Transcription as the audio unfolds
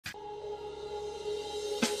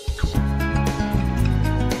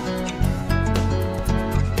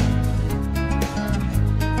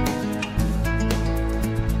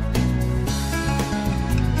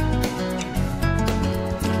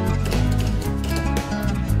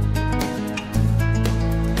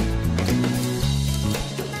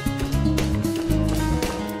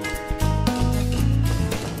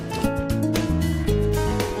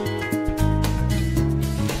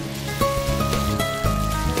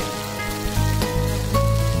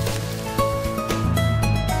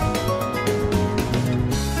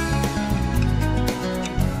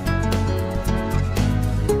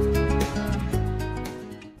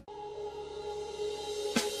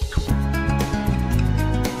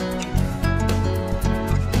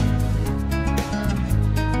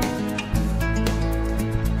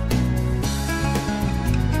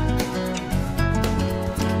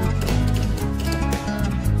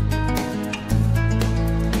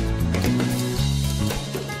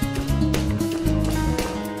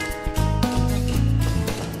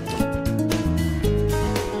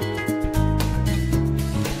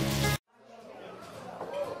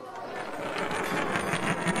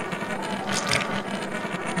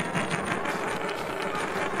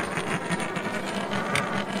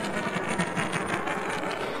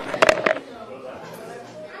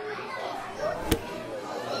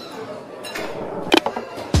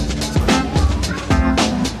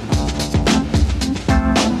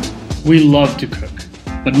We love to cook,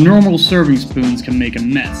 but normal serving spoons can make a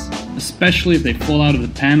mess, especially if they fall out of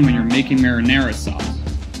the pan when you're making marinara sauce.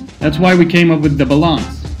 That's why we came up with the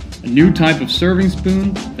Balance, a new type of serving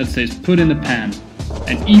spoon that stays put in the pan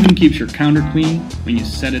and even keeps your counter clean when you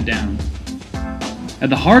set it down. At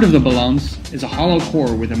the heart of the Balance is a hollow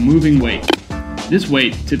core with a moving weight. This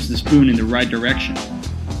weight tips the spoon in the right direction.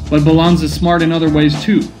 But Balance is smart in other ways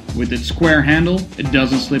too. With its square handle, it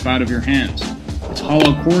doesn't slip out of your hands. Its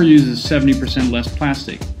hollow core uses 70% less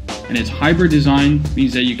plastic, and its hybrid design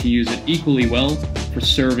means that you can use it equally well for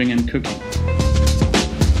serving and cooking.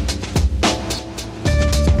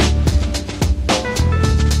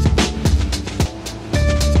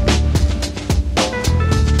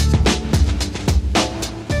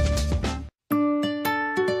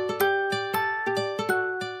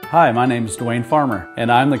 Hi, my name is Dwayne Farmer,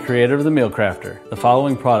 and I'm the creator of the Meal Crafter. The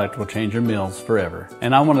following product will change your meals forever.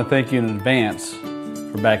 And I want to thank you in advance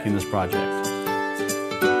for backing this project.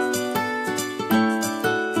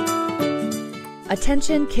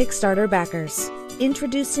 Attention Kickstarter backers.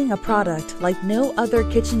 Introducing a product like no other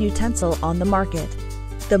kitchen utensil on the market.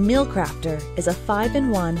 The Meal Crafter is a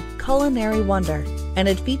 5-in-1 culinary wonder, and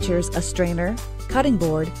it features a strainer, cutting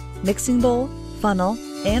board, mixing bowl, funnel,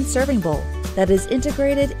 and serving bowl that is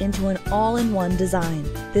integrated into an all-in-one design.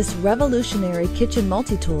 This revolutionary kitchen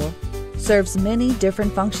multi-tool serves many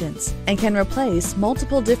different functions and can replace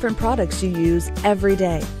multiple different products you use every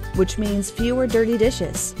day, which means fewer dirty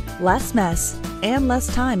dishes, less mess, and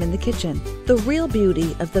less time in the kitchen. The real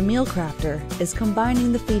beauty of the Meal Crafter is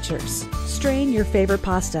combining the features. Strain your favorite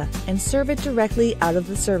pasta and serve it directly out of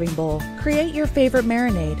the serving bowl. Create your favorite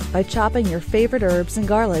marinade by chopping your favorite herbs and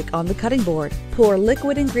garlic on the cutting board. Pour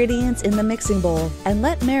liquid ingredients in the mixing bowl and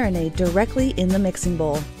let marinade directly in the mixing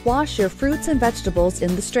bowl. Wash your fruits and vegetables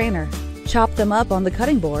in the strainer. Chop them up on the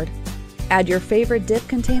cutting board. Add your favorite dip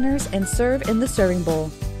containers and serve in the serving bowl.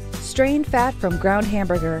 Strain fat from ground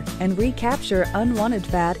hamburger and recapture unwanted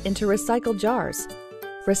fat into recycled jars.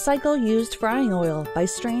 Recycle used frying oil by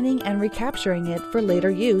straining and recapturing it for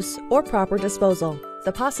later use or proper disposal.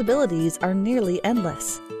 The possibilities are nearly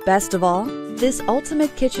endless. Best of all, this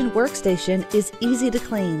ultimate kitchen workstation is easy to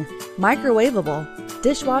clean, microwavable,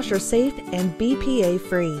 dishwasher safe, and BPA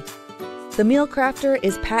free. The Meal Crafter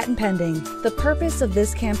is patent pending. The purpose of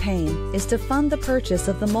this campaign is to fund the purchase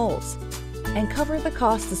of the molds and cover the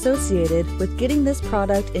costs associated with getting this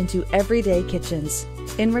product into everyday kitchens.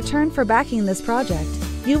 In return for backing this project,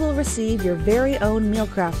 you will receive your very own Meal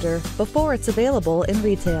Crafter before it's available in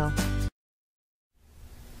retail.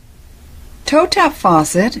 Toe Tap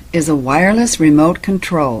Faucet is a wireless remote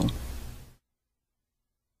control.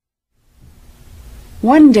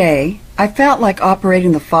 One day, I felt like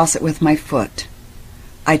operating the faucet with my foot.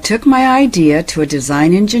 I took my idea to a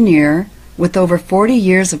design engineer with over 40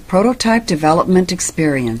 years of prototype development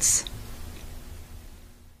experience.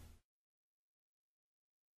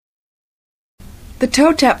 The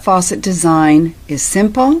toe tap faucet design is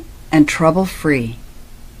simple and trouble-free.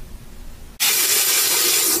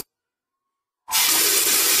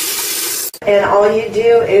 And all you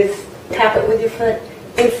do is tap it with your foot,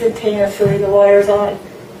 instantaneously the water's on,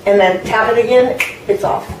 and then tap it again, it's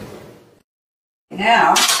off.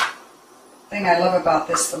 Now, the thing I love about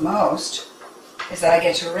this the most is that I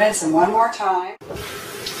get to rinse them one more time.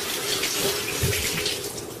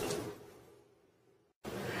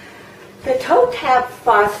 The toe tap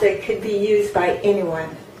faucet could be used by anyone.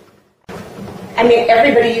 I mean,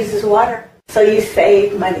 everybody uses water, so you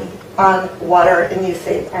save money on water and you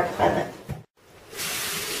save our planet.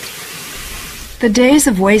 The days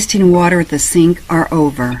of wasting water at the sink are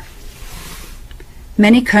over.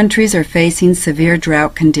 Many countries are facing severe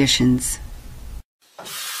drought conditions.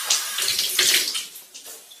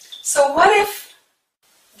 So what if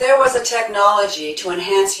there was a technology to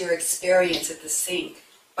enhance your experience at the sink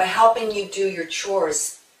by helping you do your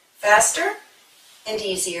chores faster and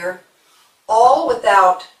easier, all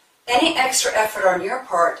without any extra effort on your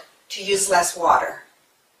part to use less water?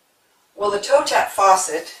 Well, the toe tap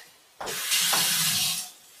faucet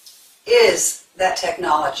is that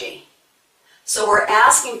technology. So we're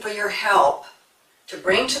asking for your help to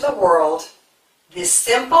bring to the world this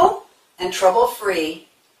simple and trouble-free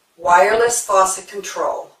wireless faucet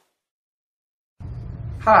control.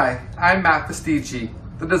 Hi, I'm Matt Vestici,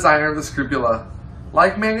 the designer of the Scrupula.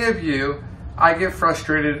 Like many of you, I get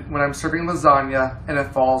frustrated when I'm serving lasagna and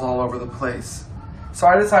it falls all over the place. So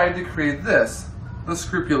I decided to create this, the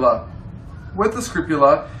Scrupula. With the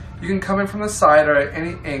Scrupula, you can come in from the side or at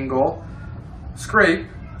any angle, scrape,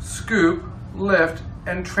 scoop, lift,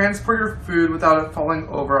 and transport your food without it falling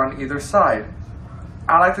over on either side.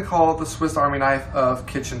 I like to call it the Swiss Army knife of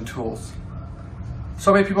kitchen tools.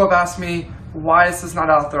 So many people have asked me, why is this not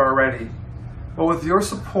out there already? Well, with your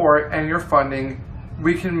support and your funding,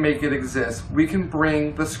 we can make it exist. We can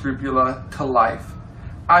bring the Scrupula to life.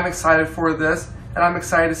 I'm excited for this, and I'm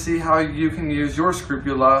excited to see how you can use your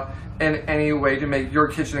Scrupula in any way to make your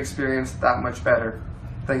kitchen experience that much better.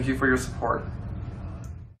 Thank you for your support.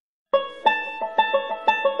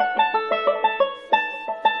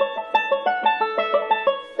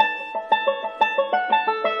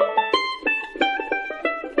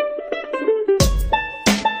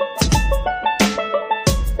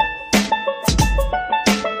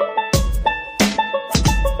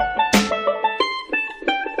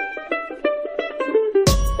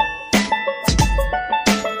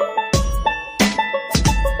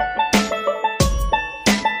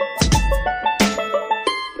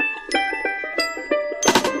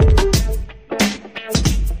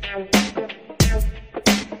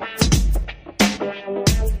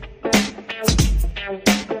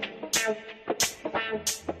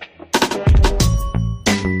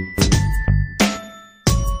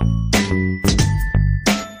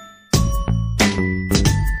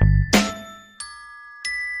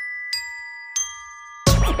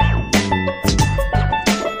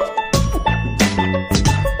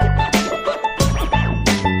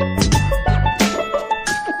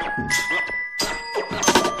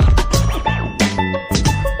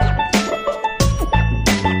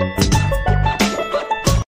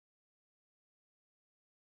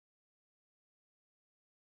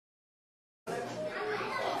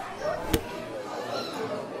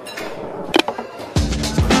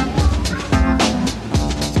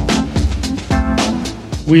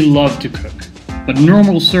 We love to cook, but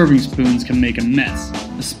normal serving spoons can make a mess,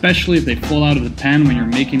 especially if they fall out of the pan when you're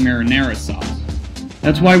making marinara sauce.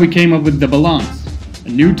 That's why we came up with the Balance, a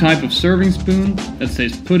new type of serving spoon that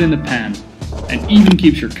stays put in the pan and even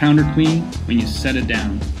keeps your counter clean when you set it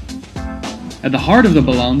down. At the heart of the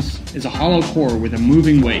Balance is a hollow core with a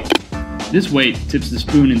moving weight. This weight tips the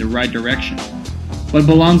spoon in the right direction. But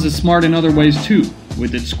Balance is smart in other ways too.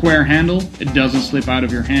 With its square handle, it doesn't slip out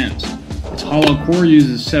of your hands. Its hollow core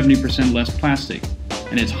uses 70% less plastic,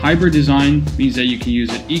 and its hybrid design means that you can use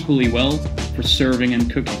it equally well for serving and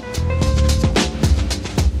cooking.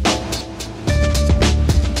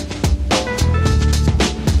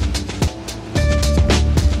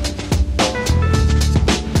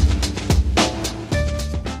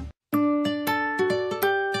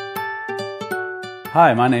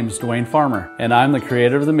 Hi, my name is Dwayne Farmer, and I'm the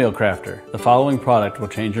creator of the Meal Crafter. The following product will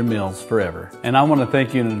change your meals forever. And I want to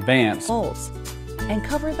thank you in advance. And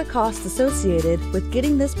cover the costs associated with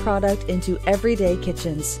getting this product into everyday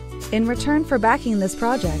kitchens. In return for backing this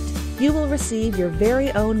project, you will receive your very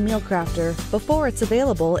own Meal Crafter before it's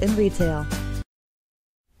available in retail.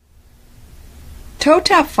 Toe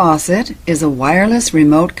Tap Faucet is a wireless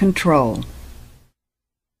remote control.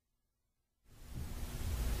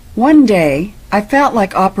 One day, I felt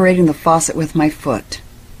like operating the faucet with my foot.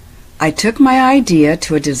 I took my idea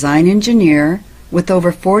to a design engineer with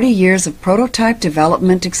over 40 years of prototype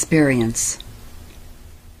development experience.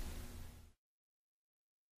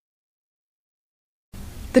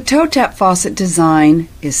 The toe tap faucet design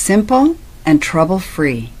is simple and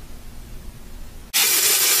trouble-free.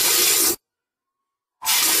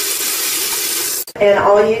 And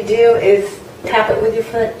all you do is tap it with your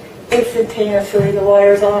foot, instantaneously the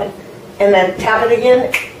water's on, and then tap it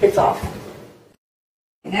again, it's off.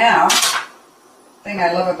 Now, the thing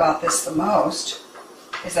I love about this the most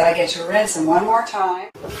is that I get to rinse them one more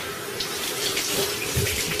time.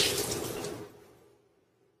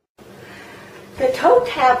 The toe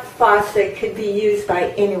tap faucet could be used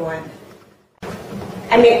by anyone.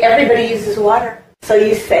 I mean, everybody uses water, so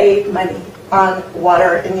you save money on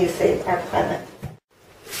water and you save our planet.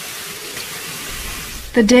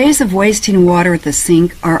 The days of wasting water at the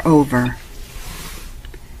sink are over.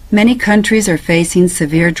 Many countries are facing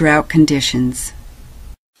severe drought conditions.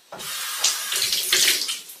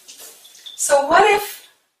 So what if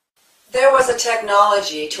there was a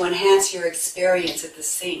technology to enhance your experience at the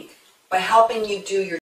sink by helping you do your